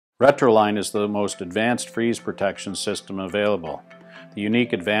Retroline is the most advanced freeze protection system available. The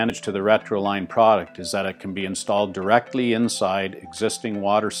unique advantage to the Retroline product is that it can be installed directly inside existing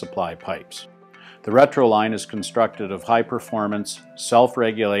water supply pipes. The Retroline is constructed of high-performance,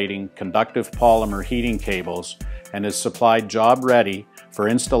 self-regulating, conductive polymer heating cables and is supplied job-ready for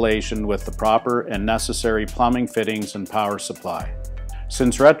installation with the proper and necessary plumbing fittings and power supply.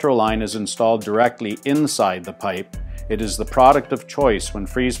 Since Retroline is installed directly inside the pipe, it is the product of choice when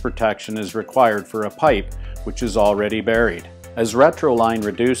freeze protection is required for a pipe which is already buried. As Retroline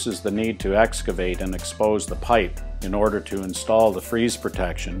reduces the need to excavate and expose the pipe in order to install the freeze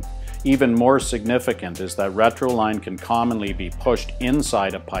protection, even more significant is that Retroline can commonly be pushed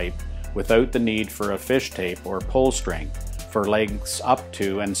inside a pipe without the need for a fish tape or pull string for lengths up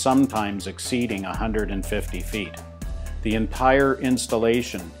to and sometimes exceeding 150 feet. The entire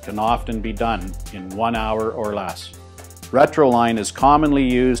installation can often be done in 1 hour or less. Retroline is commonly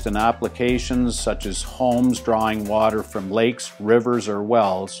used in applications such as homes drawing water from lakes, rivers, or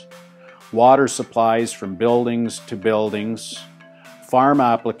wells, water supplies from buildings to buildings, farm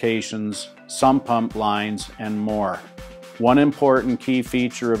applications, sump pump lines, and more. One important key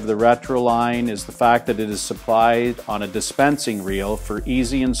feature of the Retroline is the fact that it is supplied on a dispensing reel for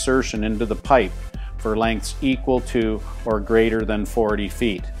easy insertion into the pipe for lengths equal to or greater than 40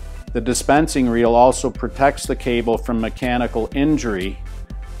 feet. The dispensing reel also protects the cable from mechanical injury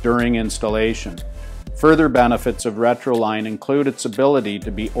during installation. Further benefits of Retroline include its ability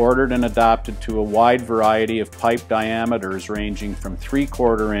to be ordered and adapted to a wide variety of pipe diameters ranging from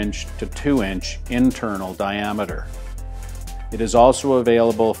 3/4 inch to 2 inch internal diameter. It is also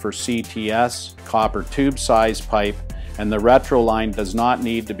available for CTS, copper tube size pipe, and the Retroline does not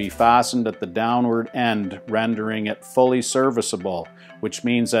need to be fastened at the downward end, rendering it fully serviceable, which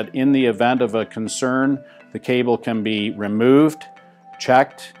means that in the event of a concern, the cable can be removed,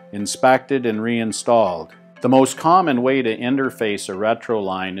 checked, inspected, and reinstalled. The most common way to interface a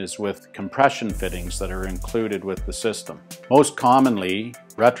Retroline is with compression fittings that are included with the system. Most commonly,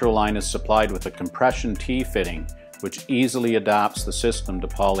 Retroline is supplied with a compression T-fitting, which easily adapts the system to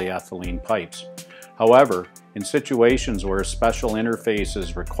polyethylene pipes. However, in situations where a special interface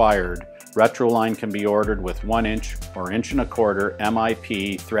is required, Retroline can be ordered with 1 inch or 1.25 inch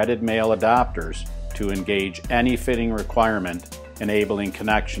MIP threaded male adapters to engage any fitting requirement, enabling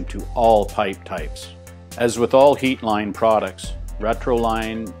connection to all pipe types. As with all Heatline products,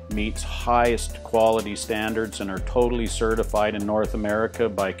 Retroline meets highest quality standards and are totally certified in North America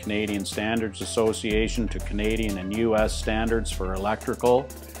by Canadian Standards Association to Canadian and US standards for electrical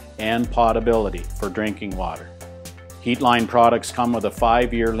and potability for drinking water. Heatline products come with a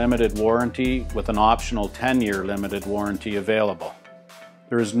 5-year limited warranty with an optional 10-year limited warranty available.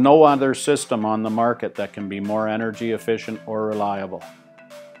 There is no other system on the market that can be more energy efficient or reliable.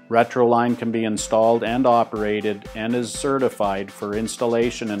 Retroline can be installed and operated and is certified for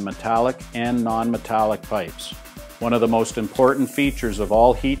installation in metallic and non-metallic pipes. One of the most important features of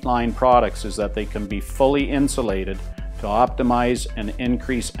all Heatline products is that they can be fully insulated to optimize and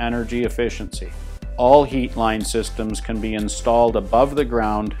increase energy efficiency. All Heatline systems can be installed above the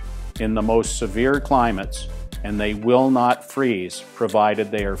ground in the most severe climates, and they will not freeze provided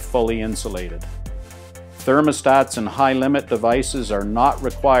they are fully insulated. Thermostats and high limit devices are not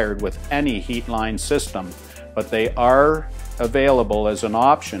required with any Heatline system, but they are available as an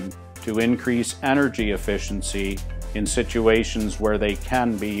option to increase energy efficiency in situations where they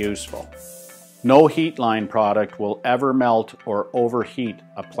can be useful. No Heatline product will ever melt or overheat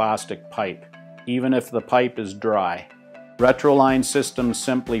a plastic pipe, even if the pipe is dry. Retroline systems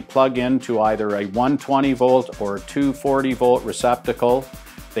simply plug into either a 120 volt or a 240 volt receptacle.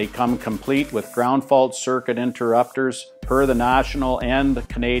 They come complete with ground fault circuit interrupters per the national and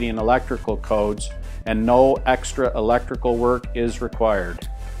Canadian electrical codes, and no extra electrical work is required.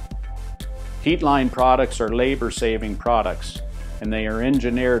 Heatline products are labor-saving products, and they are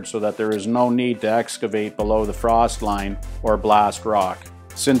engineered so that there is no need to excavate below the frost line or blast rock.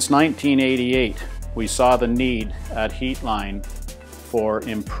 Since 1988, we saw the need at Heatline for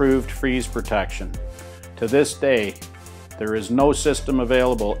improved freeze protection. To this day, there is no system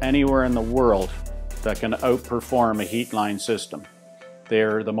available anywhere in the world that can outperform a Heatline system.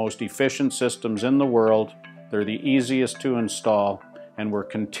 They're the most efficient systems in the world, they're the easiest to install, and we're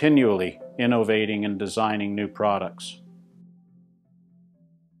continually innovating and designing new products.